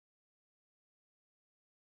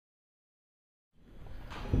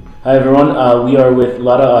Hi everyone, we are with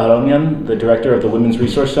Lara Aharonian, the director of the Women's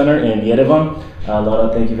Resource Center in Yerevan.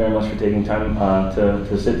 Lara, thank you very much for taking time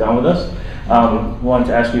to sit down with us. Wanted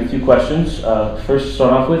to ask you a few questions. First, to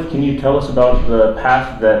start off with, can you tell us about the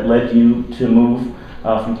path that led you to move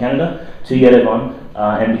from Canada to Yerevan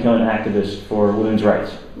and become an activist for women's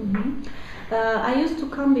rights? Mm-hmm. I used to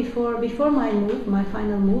come before my move, my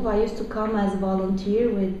final move. I used to come as a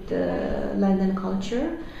volunteer with Land and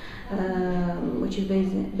Culture, which is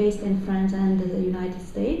based in France and the United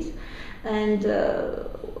States, and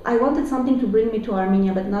I wanted something to bring me to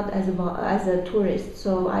Armenia, but not as a tourist.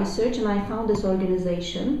 So I searched and I found this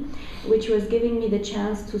organization, which was giving me the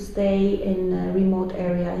chance to stay in a remote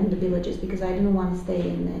area in the villages, because I didn't want to stay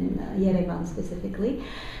in Yerevan specifically.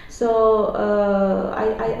 So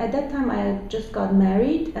at that time I had just got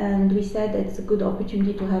married, and we said it's a good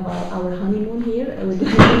opportunity to have our honeymoon here with the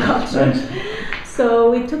culture.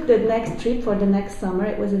 So we took the next trip for the next summer.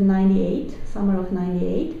 It was in summer of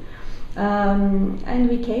 98. And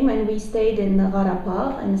we came and we stayed in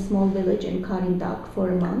Garapar, in a small village in Karindak, for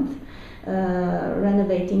a month,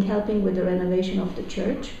 helping with the renovation of the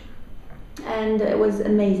church. And it was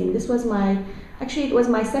amazing. It was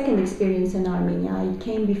my second experience in Armenia. I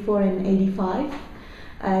came before in 85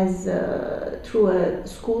 as through a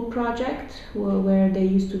school project where they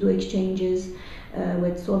used to do exchanges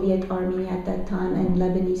with Soviet Armenia at that time and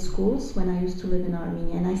Lebanese schools when I used to live in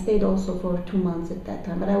Armenia. And I stayed also for 2 months at that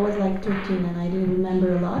time, but I was like 13 and I didn't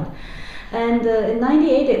remember a lot. And in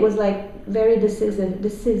 98 it was like very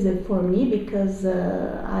decisive for me, because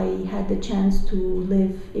I had the chance to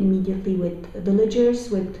live immediately with villagers,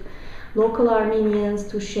 with local Armenians,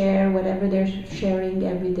 to share whatever they're sharing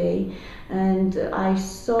every day. And I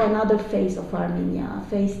saw another face of Armenia, a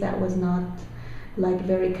face that was not like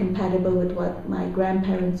very compatible with what my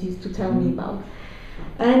grandparents used to tell me about.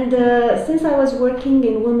 And since I was working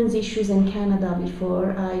in women's issues in Canada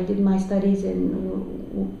before, I did my studies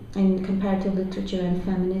in comparative literature and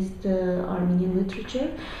feminist Armenian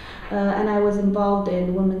literature. And I was involved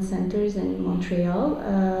in women's centers in Montreal.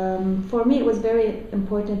 For me, it was very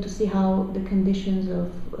important to see how the conditions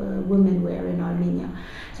of women were in Armenia.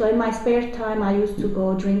 So in my spare time, I used to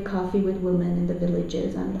go drink coffee with women in the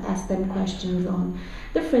villages and ask them questions on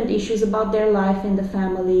different issues about their life in the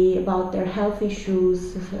family, about their health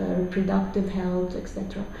issues, reproductive health,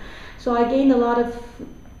 etc. So I gained a lot of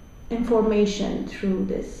information through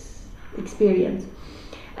this experience.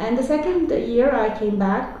 And the second year I came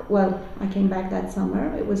back that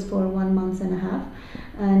summer. It was for 1.5 months,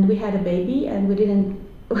 and we had a baby, and we didn't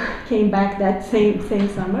came back that same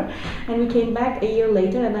summer, and we came back a year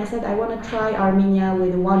later, and I said I want to try Armenia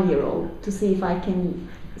with a 1-year-old to see if I can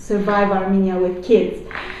survive Armenia with kids.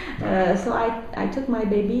 So I took my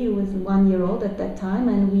baby, who was 1-year-old at that time,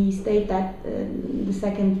 and we stayed the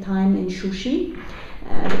second time in Shushi,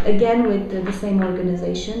 again with the same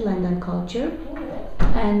organization, Land and Culture.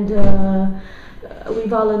 And we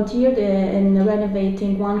volunteered in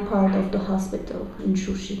renovating one part of the hospital in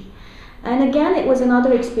Shushi. And again, it was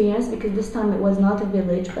another experience, because this time it was not a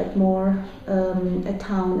village, but more a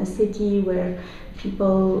town, a city where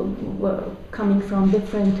people were coming from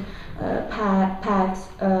different paths,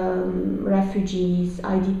 refugees,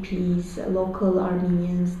 IDPs, local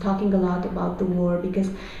Armenians, talking a lot about the war,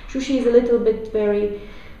 because Shushi is a little bit very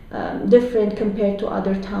different compared to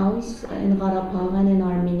other towns in Garapar and in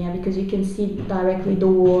Armenia, because you can see directly the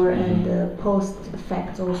war and the post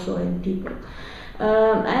effects also in people.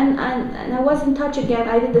 And I was in touch again.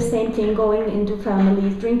 I did the same thing, going into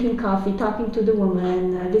families, drinking coffee, talking to the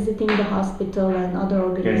women, visiting the hospital and other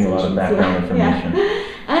organizations. Getting a lot of background information. Yeah.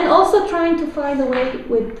 And also trying to find a way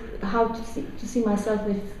with how to see myself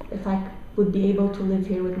if I would be able to live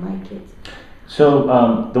here with my kids. So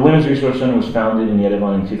the Women's Resource Center was founded in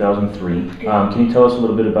Yerevan in 2003. Can you tell us a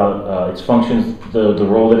little bit about its functions, the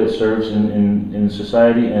role that it serves in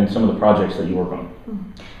society, and some of the projects that you work on?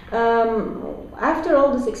 After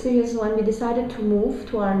all this experience, when we decided to move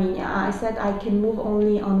to Armenia, I said I can move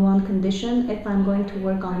only on one condition: if I'm going to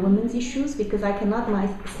work on women's issues, because I cannot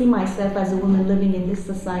see myself as a woman living in this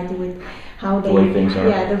society with how the way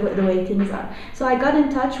things are. So I got in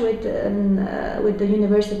touch with the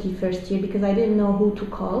university first year, because I didn't know who to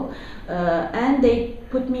call, and they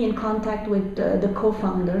put me in contact with the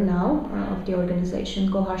co-founder now of the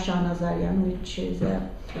organization, Shant, which is a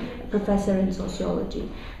professor in sociology.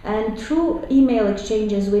 And through email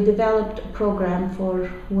exchanges, we developed a program for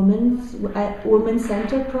women's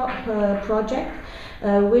center project,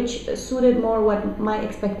 which suited more what my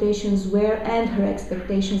expectations were and her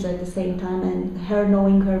expectations at the same time, and her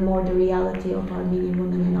knowing more the reality of Armenian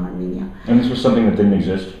women in Armenia. And this was something that didn't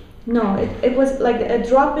exist No, it was like a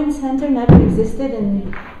drop-in center never existed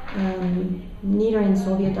in neither in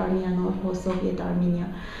Soviet Armenia nor post-Soviet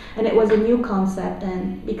Armenia, and it was a new concept.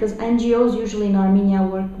 And because NGOs usually in Armenia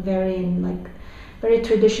work very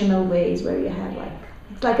traditional ways, where you have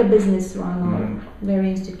it's like a business run or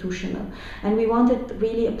very institutional, and we wanted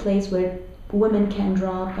really a place where women can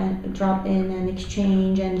drop in and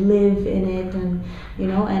exchange and live in it, and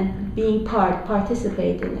and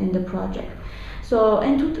participate in the project. So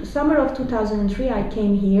in summer of 2003, I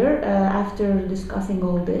came here after discussing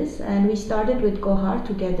all this, and we started with Gohar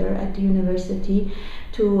together at the university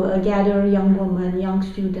to gather young women, young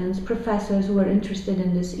students, professors who were interested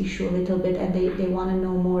in this issue a little bit, and they want to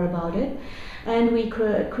know more about it. And we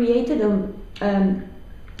created a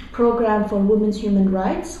program for women's human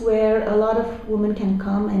rights, where a lot of women can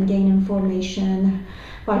come and gain information,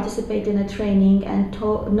 participate in a training, and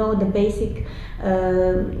know the basic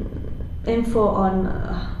info on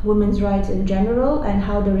women's rights in general, and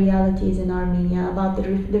how the reality is in Armenia, about the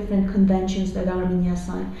different conventions that Armenia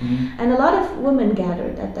signed. And a lot of women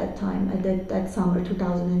gathered at that time, at that summer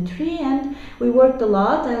 2003, and we worked a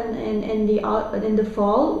lot. And in the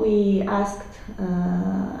fall, we asked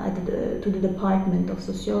to the Department of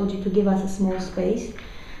Sociology to give us a small space.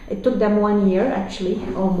 It took them 1 year, actually,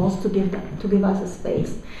 almost, to give us a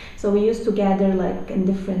space. So we used to gather in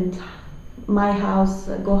different, my house,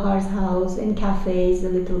 Gohar's house, in cafes a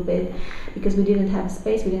little bit, because we didn't have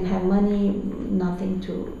space, we didn't have money, nothing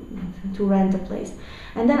to rent a place.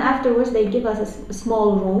 And then afterwards they give us a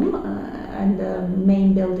small room and the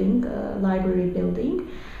main building, library building,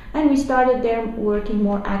 and we started there working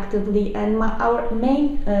more actively. And our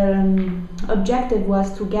main objective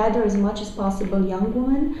was to gather as much as possible young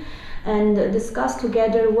women and discuss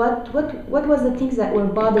together what was the things that were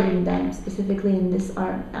bothering them specifically in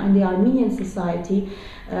the Armenian society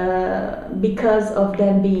because of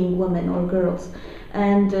them being women or girls.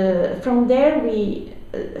 And from there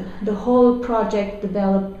the whole project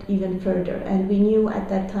developed even further, and we knew at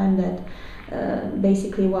that time that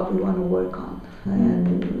basically what we want to work on,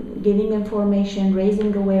 giving information,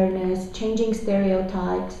 raising awareness, changing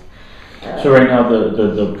stereotypes. So right now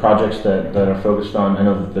the projects that are focused on, I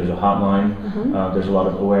know that there's a hotline, there's a lot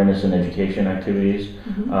of awareness and education activities.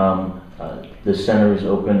 The center is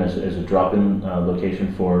open as a drop-in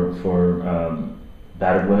location for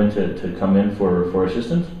battered women to come in for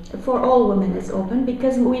assistance? For all women it's open,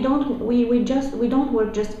 because we don't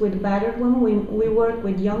work just with battered women. We work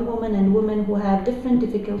with young women and women who have different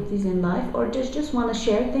difficulties in life, or just want to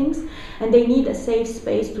share things, and they need a safe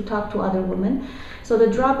space to talk to other women. So the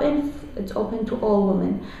drop-in, it's open to all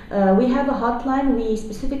women. We have a hotline. We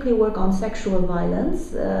specifically work on sexual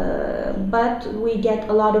violence, but we get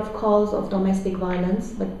a lot of calls of domestic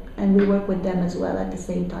violence, and we work with them as well at the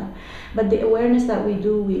same time. But the awareness that we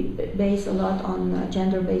do, we base a lot on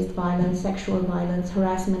gender-based violence, sexual violence,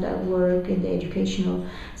 harassment at work, in the educational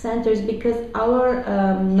centers, because our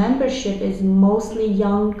membership is mostly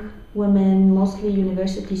young women, mostly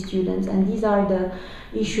university students, and these are the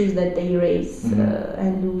issues that they raise.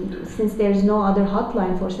 And since there's no other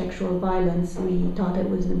hotline for sexual violence, we thought it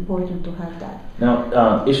was important to have that.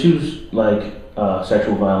 Now, issues like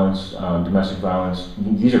sexual violence, domestic violence,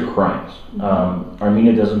 these are crimes.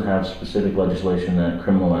 Armenia doesn't have specific legislation that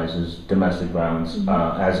criminalizes domestic violence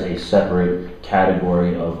as a separate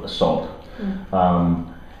category of assault.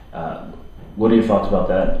 What are your thoughts about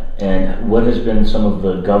that? And what has been some of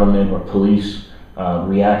the government or police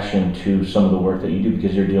reaction to some of the work that you do,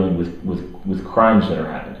 because you're dealing with crimes that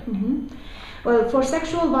are happening? Well, for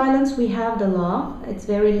sexual violence, we have the law. It's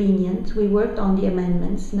very lenient. We worked on the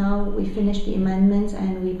amendments. Now we finished the amendments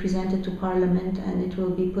and we presented to Parliament, and it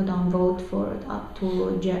will be put on vote for up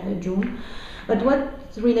to June. But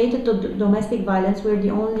what's related to domestic violence, we're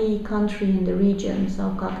the only country in the region,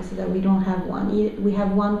 South Caucasus, that we don't have one. We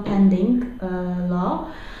have one pending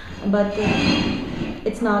law, but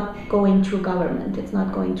it's not going through government, it's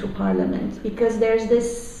not going through Parliament, because there's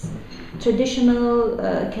this traditional,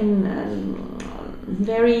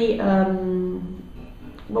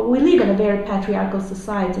 we live in a very patriarchal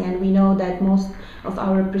society, and we know that most of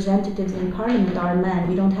our representatives in Parliament are men.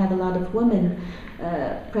 We don't have a lot of women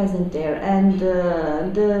present there, and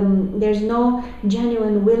there's no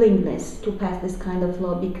genuine willingness to pass this kind of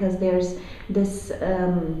law, because there's this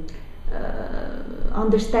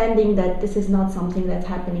understanding that this is not something that's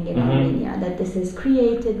happening in Armenia, that this is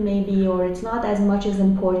created maybe, or it's not as much as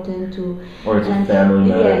important to... Or it's a family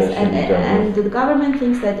matter. Yes, and the government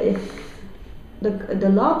thinks that if the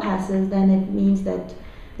law passes, then it means that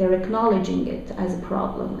they're acknowledging it as a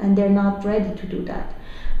problem, and they're not ready to do that.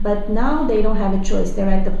 But now they don't have a choice. They're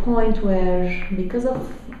at the point where, because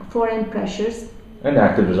of foreign pressures and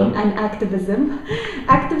activism, activism,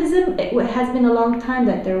 it has been a long time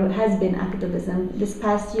that there has been activism. This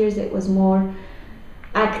past years it was more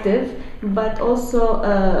active, but also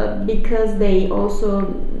because they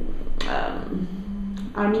also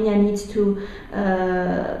Armenia needs to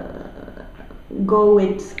go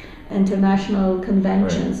with international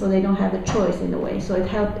conventions, right. So they don't have a choice in a way. So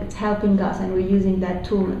it's helping us, and we're using that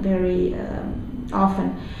tool very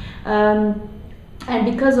often. And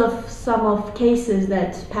because of some of cases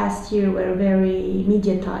that past year were very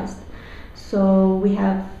mediatized, so we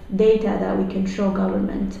have data that we can show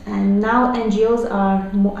government, and now NGOs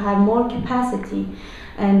have more capacity,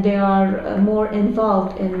 and they are more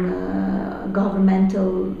involved in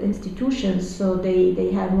governmental institutions, so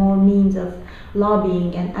they have more means of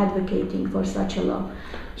lobbying and advocating for such a law.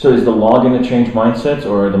 So is the law going to change mindsets,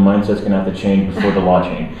 or are the mindsets going to have to change before the law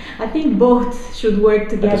change? I think both should work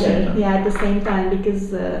together. At the same time,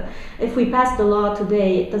 because if we pass the law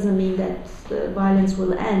today, it doesn't mean that violence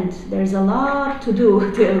will end. There's a lot to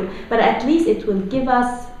do till, but at least it will give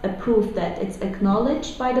us a proof that it's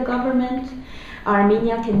acknowledged by the government.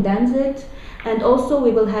 Armenia condemns it, and also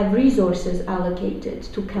we will have resources allocated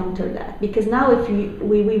to counter that. Because now if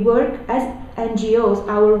we work as NGOs,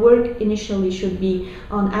 our work initially should be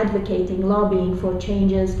on advocating, lobbying for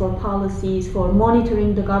changes, for policies, for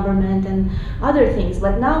monitoring the government and other things.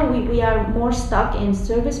 But now we are more stuck in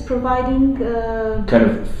service providing. Kind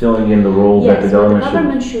of filling in the role that the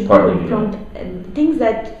government should partly do from things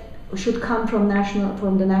that should come from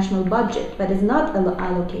the national budget, but is not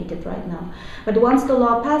allocated right now. But once the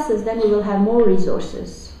law passes, then we will have more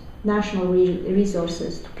resources, national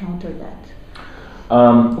resources to counter that.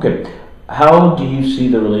 Okay, how do you see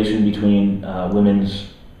the relation between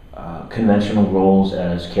women's conventional roles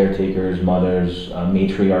as caretakers, mothers,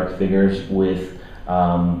 matriarch figures with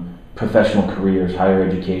professional careers, higher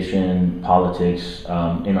education, politics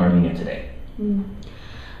in Armenia today?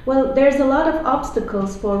 Well, there's a lot of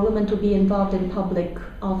obstacles for women to be involved in public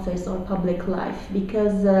office or public life,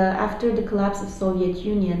 because after the collapse of Soviet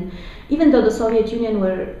Union, even though the Soviet Union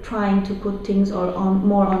were trying to put things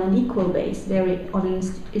more on an equal base, very on an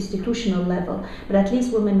institutional level, but at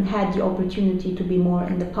least women had the opportunity to be more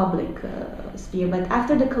in the public sphere. But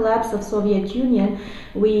after the collapse of Soviet Union,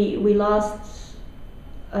 we lost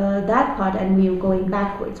that part, and we're going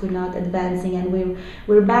backwards. We're not advancing, and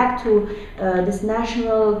we're back to this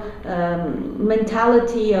national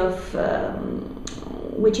mentality of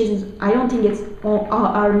which is, I don't think it's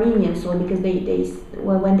Armenian, so because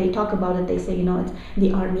when they talk about it, they say, it's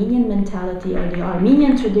the Armenian mentality or the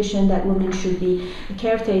Armenian tradition that women should be a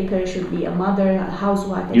caretaker, should be a mother, a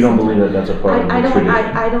housewife. You don't believe that that's a part of the tradition?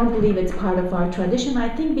 I don't believe it's part of our tradition. I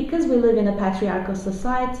think because we live in a patriarchal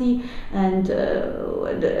society, and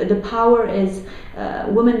the power is,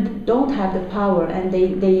 women don't have the power, and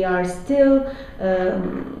they are still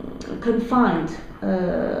confined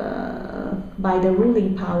by the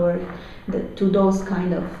ruling power to those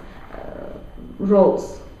kind of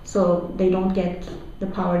roles, so they don't get the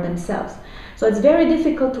power themselves. So it's very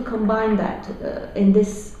difficult to combine that in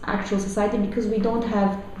this actual society, because we don't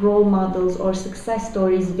have role models or success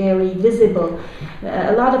stories very visible.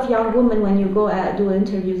 A lot of young women, when you go do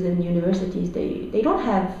interviews in universities, they don't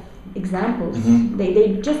have examples. Mm-hmm.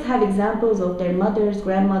 They just have examples of their mothers,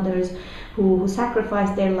 grandmothers, who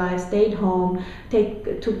sacrificed their lives, stayed home,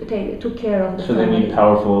 took care of the family. So they need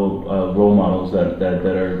powerful role models that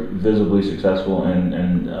are visibly successful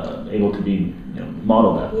and able to be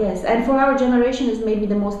modeled after. Yes, and for our generation is maybe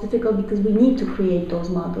the most difficult, because we need to create those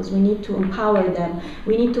models. We need to empower them.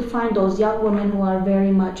 We need to find those young women who are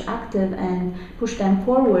very much active and push them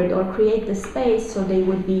forward, or create the space so they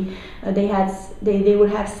would be, they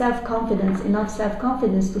would have self-confidence, enough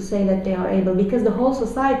self-confidence to say that they are able, because the whole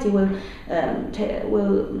society will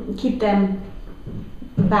keep them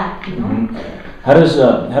back. Mm-hmm. How does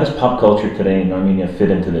pop culture today in Armenia fit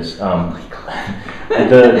into this?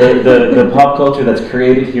 The pop culture that's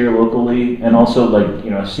created here locally, and also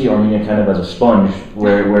see Armenia kind of as a sponge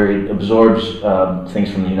where it absorbs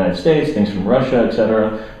things from the United States, things from Russia,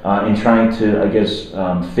 etc., in trying to, I guess,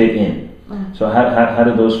 fit in. So how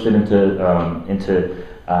do those fit into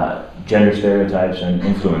gender stereotypes and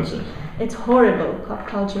influences? It's horrible. Pop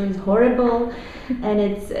culture is horrible, and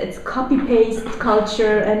it's copy-paste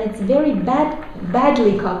culture, and it's very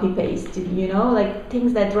badly copy-pasted, like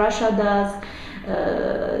things that Russia does.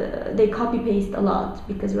 They copy-paste a lot,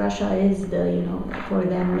 because Russia is for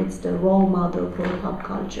them, it's the role model for pop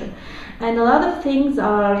culture. And a lot of things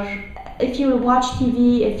are if you watch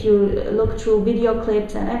TV, if you look through video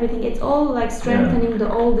clips and everything, it's all like strengthening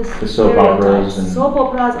the oldest stereotypes. Soap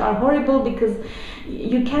operas are horrible because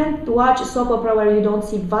you can't watch a soap opera where you don't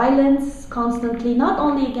see violence constantly, not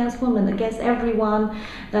only against women, against everyone,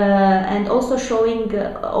 and also showing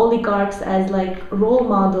oligarchs as like role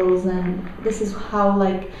models. And this is how,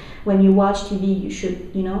 like, when you watch TV, you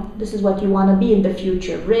should, this is what you want to be in the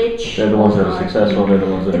future. Rich. They're the ones that are successful. They're the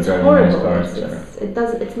ones that are driving nice cars,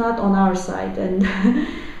 etc. It's not on our side, and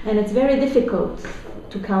and it's very difficult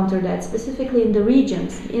to counter that, specifically in the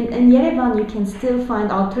regions. In Yerevan, you can still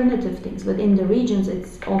find alternative things, but in the regions,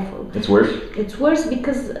 it's awful. It's worse? It's worse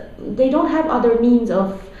because they don't have other means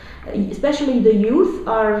of, especially the youth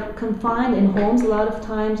are confined in homes a lot of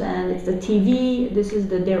times, and it's the TV. This is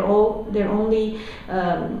their only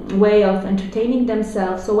way of entertaining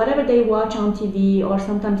themselves. So whatever they watch on TV or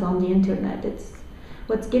sometimes on the internet, it's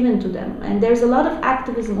what's given to them. And there's a lot of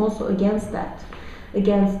activism also against that,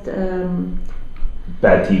 against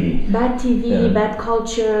bad TV, bad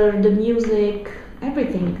culture, the music,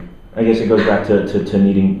 everything. I guess it goes back to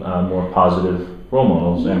needing more positive role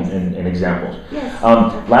models and examples. Yes.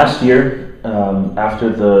 Last year, after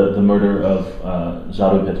the murder of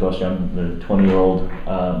Zaru Petrosyan, the 20-year-old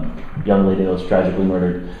young lady that was tragically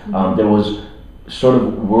murdered, there was sort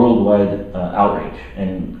of worldwide outrage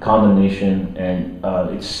and condemnation, and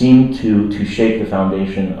it seemed to shake the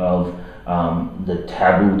foundation of the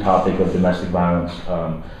taboo topic of domestic violence,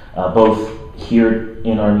 both here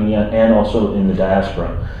in Armenia and also in the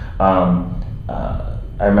diaspora.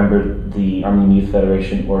 I remember the Armenian Youth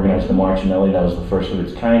Federation organized the March in LA. That was the first of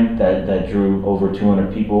its kind that drew over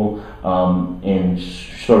 200 people in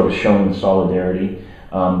sort of showing solidarity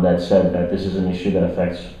that said that this is an issue that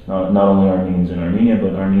affects not only Armenians in Armenia,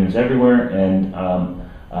 but Armenians everywhere. And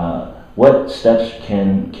what steps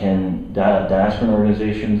can diaspora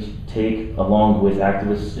organizations take along with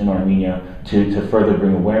activists in Armenia to further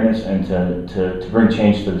bring awareness and to bring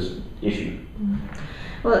change to this issue?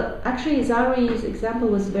 Well, actually, Zaru's example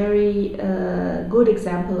was very good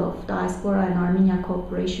example of diaspora and Armenia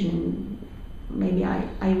cooperation in, maybe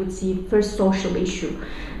I would see, first social issue,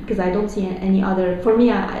 because I don't see any other, for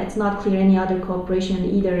me it's not clear any other cooperation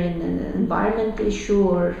either in an environment issue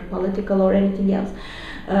or political or anything else.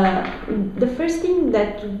 The first thing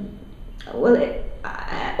that,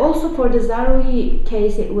 also for the Zaru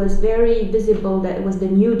case, it was very visible that it was the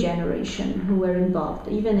new generation who were involved,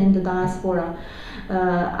 even in the diaspora.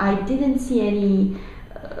 I didn't see any,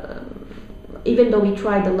 even though we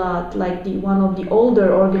tried a lot, like one of the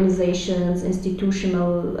older organizations,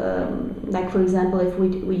 institutional, like for example, if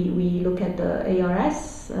we look at the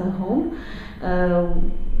ARS home,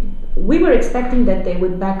 we were expecting that they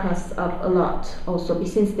would back us up a lot also,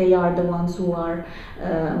 since they are the ones who are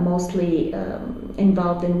mostly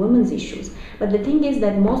involved in women's issues. But the thing is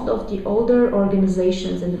that most of the older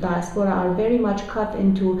organizations in the diaspora are very much cut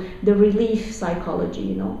into the relief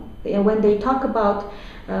psychology, When they talk about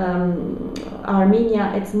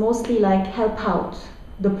Armenia, it's mostly like help out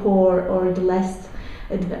the poor or the less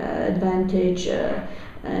advantaged,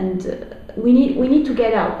 and we need to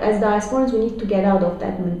get out. As diasporans, we need to get out of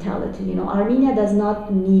that mentality. Armenia does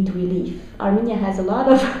not need relief. Armenia has a lot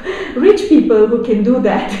of rich people who can do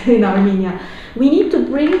that in Armenia. We need to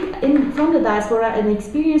bring in from the diaspora an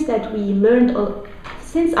experience that we learned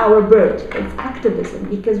since our birth. It's activism,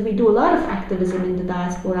 because we do a lot of activism in the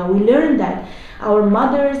diaspora. We learned that our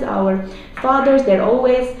mothers, our fathers, they're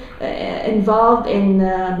always involved in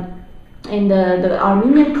the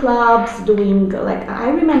Armenian clubs, doing, like, I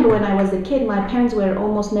remember when I was a kid, my parents were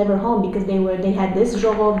almost never home because they had this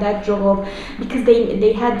zhorov, that zhorov, because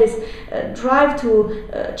they had this drive to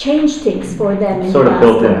change things for them. Sort of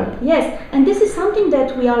built in. Yes, and this is something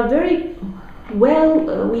that we are very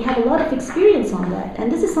we have a lot of experience on that, and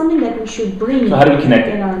this is something that we should bring. So how do we connect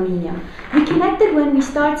in Armenia? We connected when we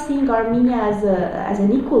start seeing Armenia as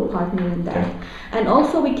an equal partner in that. Okay. And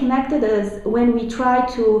also we connected as when we try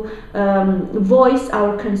to voice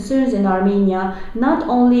our concerns in Armenia, not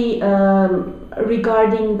only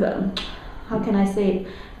regarding, how can I say it,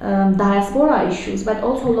 diaspora issues, but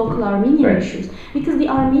also local Armenian issues. Because the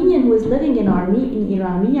Armenian who is living in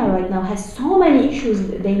Armenia right now has so many issues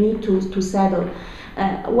that they need to settle.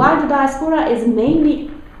 While the diaspora is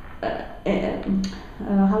mainly,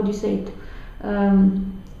 how do you say it?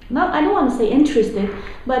 I don't want to say interested,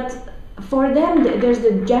 but for them there's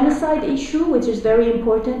the genocide issue, which is very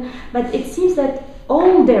important. But it seems that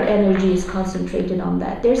all their energy is concentrated on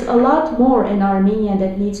that. There's a lot more in Armenia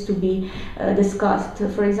that needs to be discussed.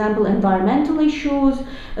 For example, environmental issues,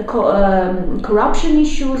 corruption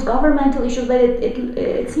issues, governmental issues. But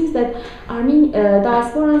it seems that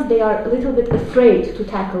diasporans, they are a little bit afraid to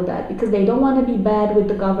tackle that because they don't want to be bad with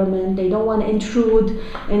the government. They don't want to intrude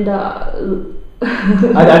in the.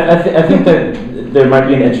 I think that there might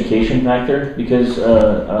be an education factor because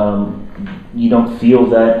you don't feel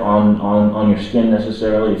that on your skin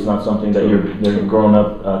necessarily. It's not something that you're grown up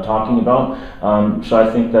talking about. So I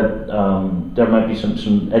think that there might be some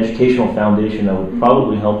educational foundation that would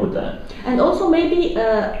probably help with that. And also maybe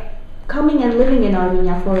coming and living in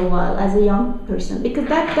Armenia for a while as a young person, because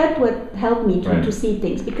that would help me to see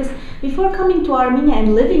things. Because before coming to Armenia and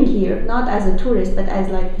living here, not as a tourist but as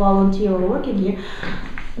like volunteer or working here,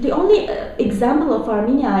 the only example of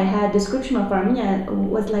Armenia I had, description of Armenia,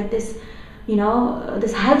 was like this,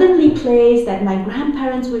 this heavenly place that my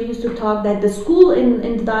grandparents were used to talk, that the school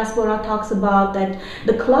in the diaspora talks about, that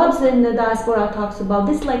the clubs in the diaspora talks about,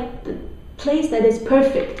 this like place that is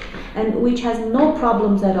perfect and which has no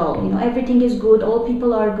problems at all. Everything is good, all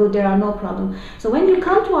people are good, there are no problems. So when you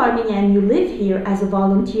come to Armenia and you live here as a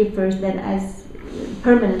volunteer first, then as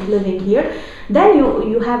permanent living here, then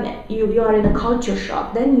you are in a culture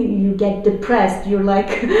shock. Then you get depressed. You're like,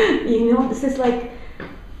 this is like,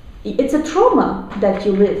 it's a trauma that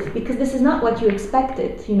you live because this is not what you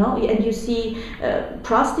expected, and you see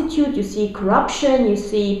prostitute, you see corruption, you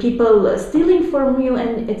see people stealing from you,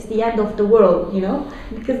 and it's the end of the world,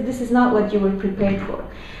 because this is not what you were prepared for.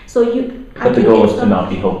 So But the goal is to not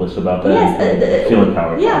be hopeless about that. Yes, feel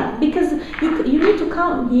empowered. Yeah, because you need to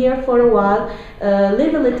come here for a while,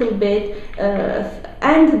 live a little bit,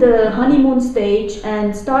 end the honeymoon stage,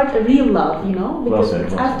 and start a real love. Because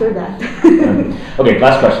it's after that. Okay,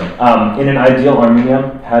 last question. In an ideal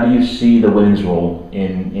Armenia, how do you see the women's role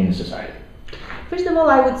in society? First of all,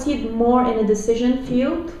 I would see it more in a decision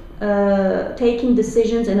field, taking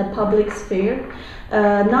decisions in a public sphere.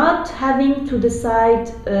 Not having to decide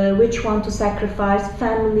which one to sacrifice,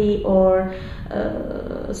 family or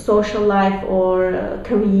social life or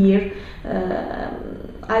career.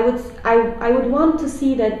 I would want to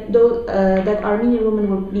see that that Armenian women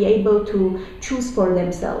will be able to choose for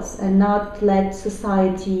themselves and not let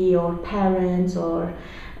society or parents or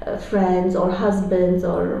friends or husbands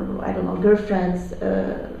or girlfriends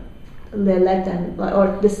let them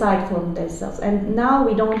or decide for themselves. And now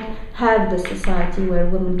we don't have the society where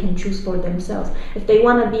women can choose for themselves. If they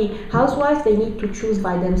want to be housewives, they need to choose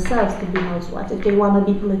by themselves to be housewives. If they want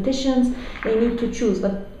to be politicians, they need to choose,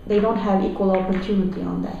 but they don't have equal opportunity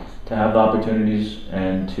on that. To have the opportunities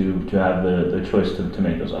and to have the choice to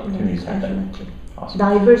make those opportunities happen. Awesome.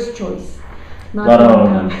 Diverse choice. Lara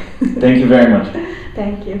Aharonian, thank you very much.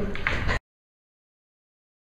 Thank you.